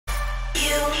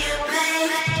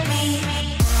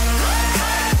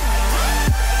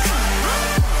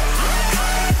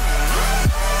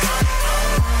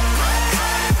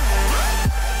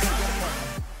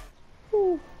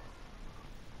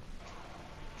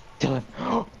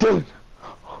Dylan! Dylan!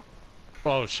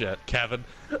 Oh shit, Kevin.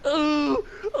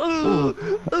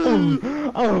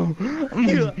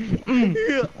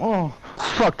 Oh,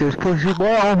 fuck this pussy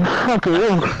boy, I'm fucking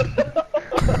you.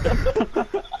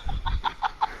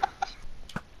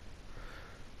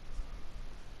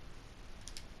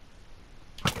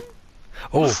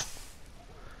 Oh!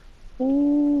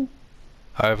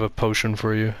 I have a potion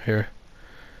for you, here.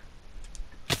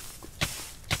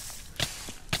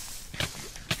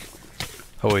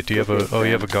 Oh wait, do you have a, oh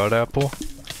you have a god apple?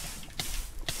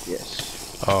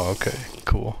 Yes. Oh, okay,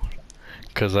 cool.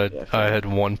 Cause I had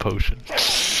one potion.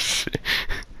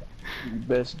 You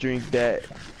best drink that.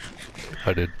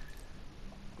 I did.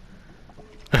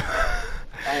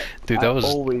 Dude, that was...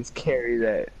 always carry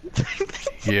that.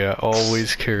 Yeah,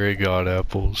 always carry god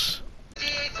apples.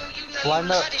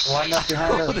 Line up behind us.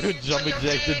 Dude, jump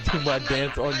ejected to my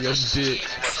dance on your dick.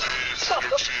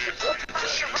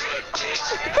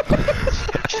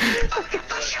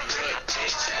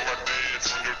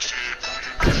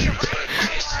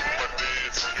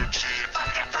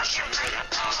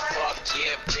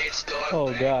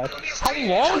 Oh god. How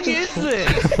long is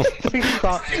this?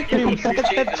 31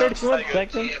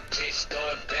 seconds.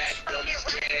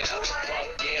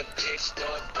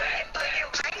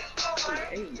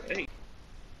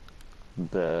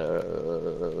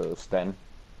 The Sten.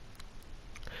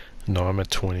 No, I'm at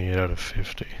 28 out of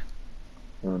 50.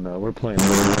 Oh no, we're playing. What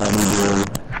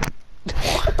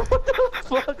the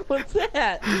fuck was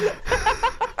that?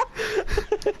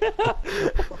 Oh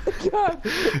my god.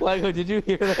 Lego, did you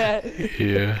hear that?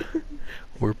 Yeah.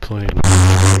 We're playing.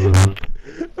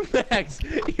 Max,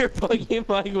 you're fucking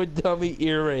playing with dummy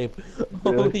ear rape.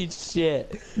 Holy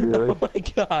shit. Really? Oh my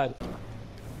god.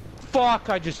 Fuck,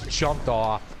 I just jumped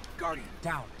off. Guardian,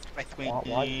 down.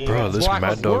 Bro, this Black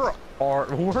mad Ops, dog. I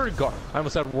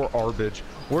almost said we're garbage.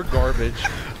 We're garbage.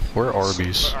 We're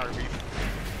Arby's.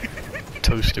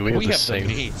 Toasty, we have the The same.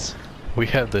 meats. We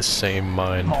have the same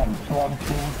mind.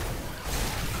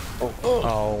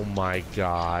 Oh my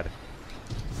god.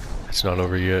 It's not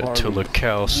over yet till the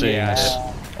cow sings. Yes.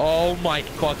 Oh my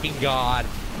fucking god.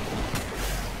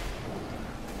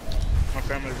 My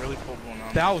family really pulled one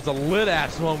on. That was a lit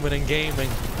ass moment in gaming.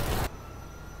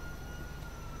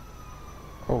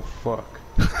 Oh fuck.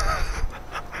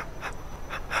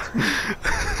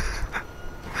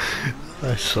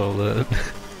 I saw that.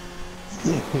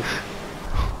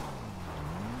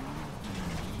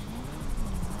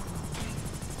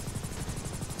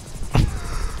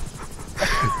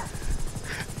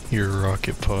 Your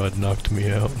rocket pod knocked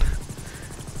me out.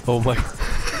 Oh my.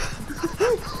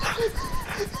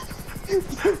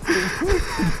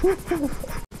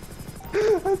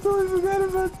 I totally forgot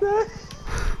about that.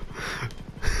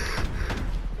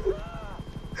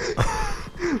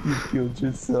 You killed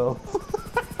yourself.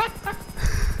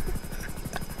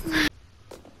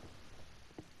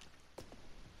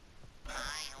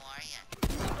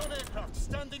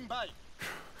 Standing by.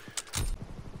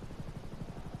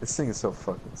 This thing is so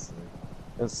fucking sick.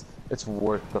 It's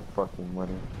worth the fucking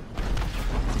money.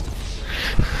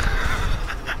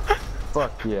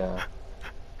 Fuck yeah.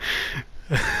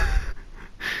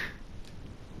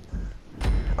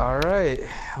 Alright,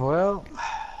 well.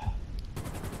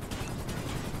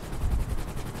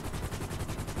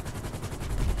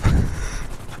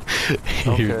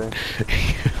 Okay.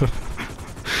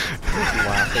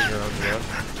 Laughing your own joke.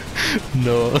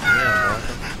 No. Yeah,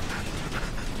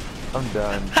 I'm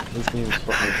done. This game is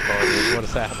fucking retarded. what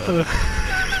has happened?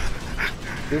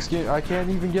 This game, I can't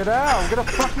even get out. I'm gonna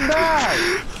fucking die.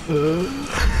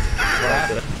 What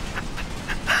happened?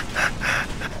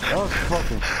 That was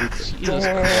fucking stupid. Jesus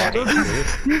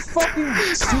Christ, These fucking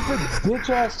stupid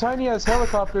bitch-ass, tiny-ass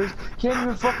helicopters can't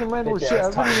even fucking land with shit. I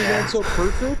was gonna land so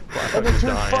perfect, and they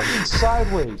turn fucking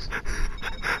sideways.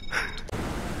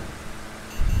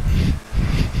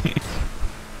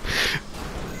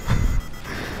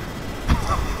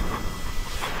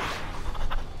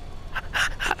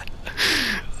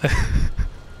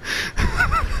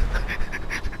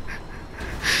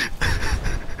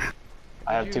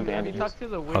 I have two bandages.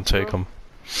 I'll take them.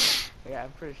 Yeah,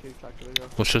 I'm pretty sure you talked to the girl.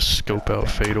 Let's just scope out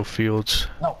Fatal Fields.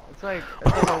 It's like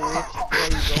a witch where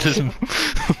you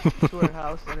go to her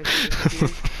house and she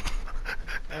disappears.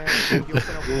 And you open a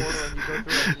portal and you go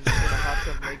through it and you just in a hot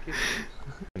tub naked.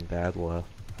 Bad luck.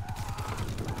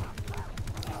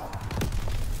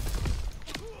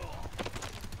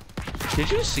 Did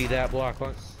you see that,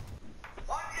 Blockbox?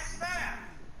 What is that?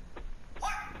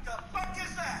 What the fuck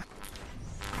is that?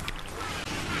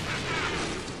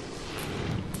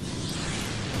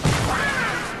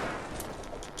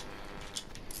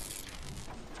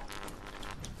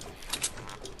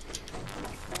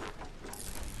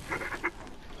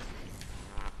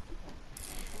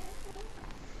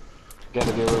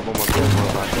 Gotta be a little bit more careful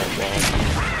about that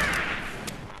guy.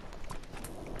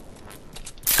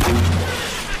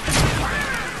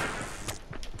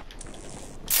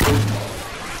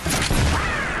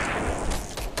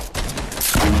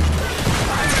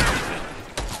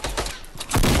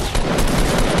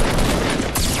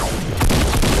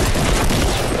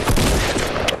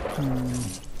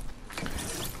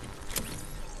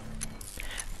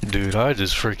 Dude, I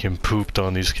just freaking pooped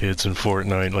on these kids in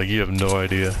Fortnite, like you have no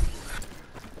idea.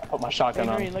 I put my shotgun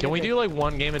on. Can we do like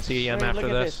one game at CEM Look after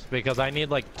at this? this. Because I need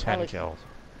like 10 Alex. kills.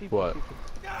 What?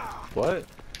 What?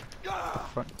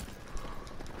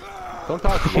 Don't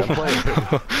talk to me, I'm playing.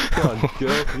 Come on,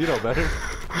 Gil, you know better.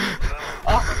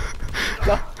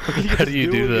 How do you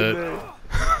do that?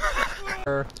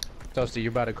 Toasty,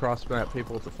 you're about to cross map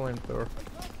people with the flamethrower.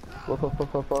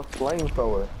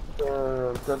 Flamethrower.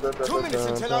 2 minutes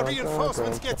until our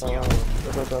reinforcements get here.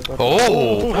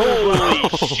 Oh! Holy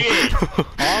shit!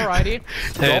 Alrighty.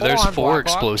 Hey, Go there's on, 4 Blackhawk.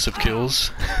 explosive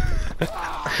kills.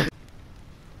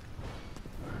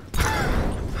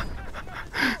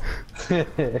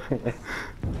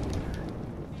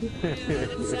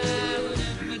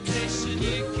 Invitation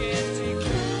you can't take